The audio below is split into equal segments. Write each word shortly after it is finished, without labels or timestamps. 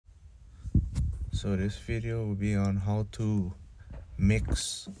So this video will be on how to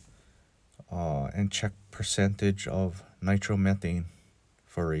mix and check percentage of nitromethane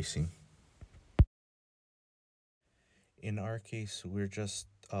for racing. In our case, we're just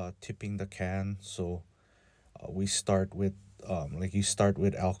tipping the can. So we start with you start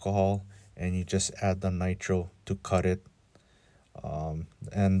with alcohol and you just add the nitro to cut it.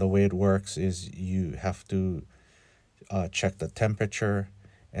 And the way it works is you have to check the temperature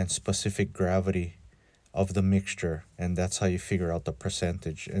and specific gravity of the mixture, and that's how you figure out the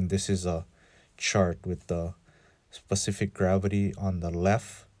percentage. And this is a chart with the specific gravity on the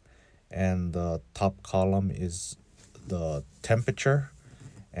left, and the top column is the temperature,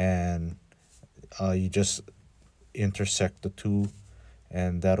 and you just intersect the two,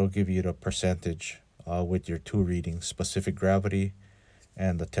 and that'll give you the percentage with your two readings, specific gravity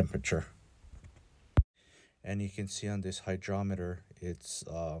and the temperature. And you can see on this hydrometer, it's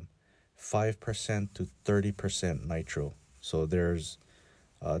 5% to 30% nitro. So there's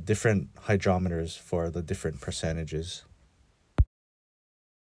different hydrometers for the different percentages.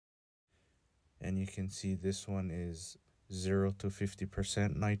 And you can see this one is 0 to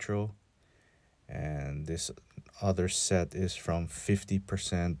 50% nitro. And this other set is from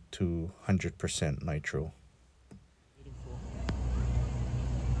 50% to 100% nitro.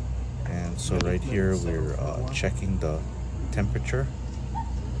 And so right here we're checking the temperature.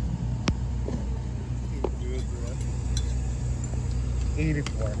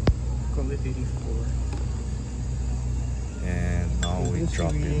 Call it 84. And now we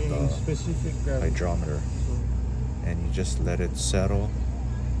drop in the hydrometer, and you just let it settle,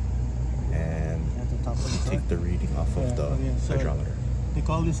 and you take the reading off of the hydrometer. They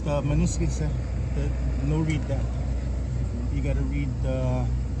call this the meniscus, the no read that. You gotta read the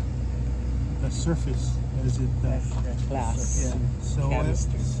surface. Is it the class? Yeah. So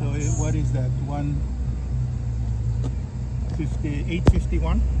what is that?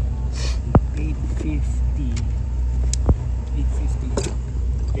 851? 850.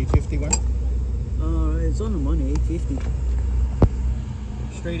 851? It's on the money, 850.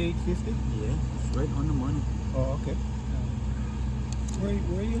 Straight 850? Yeah, it's right on the money. Oh, okay. Where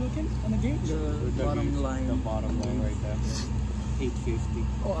are you looking on the gauge? The bottom line. The bottom line right there. 850.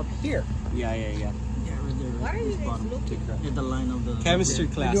 Oh, up here. Yeah, Yeah. right there. Why are you guys bottom. looking? At the line of the Chemistry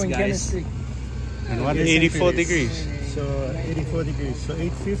class, We're doing guys. chemistry. And what is 84 degrees? So 84 degrees. So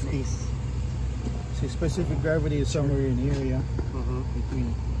 850. So specific gravity is somewhere in here, yeah.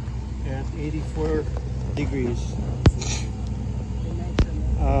 Between at 84 degrees.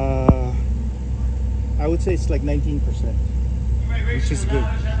 I would say it's like 19%, which is good.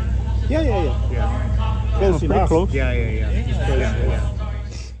 Yeah. Close enough. Close. Yeah. It's close, yeah.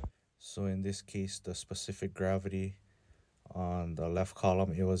 So in this case, the specific gravity on the left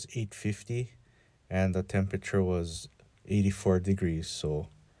column, it was 850, and the temperature was 84 degrees. So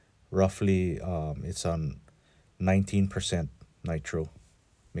roughly it's on 19% nitro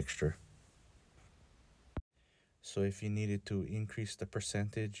mixture. So if you needed to increase the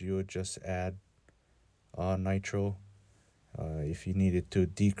percentage, you would just add nitro. If you needed to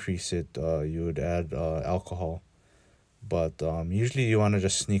decrease it, you would add alcohol. But usually you want to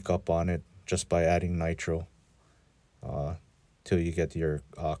just sneak up on it just by adding nitro till you get your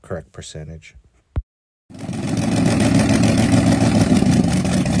correct percentage.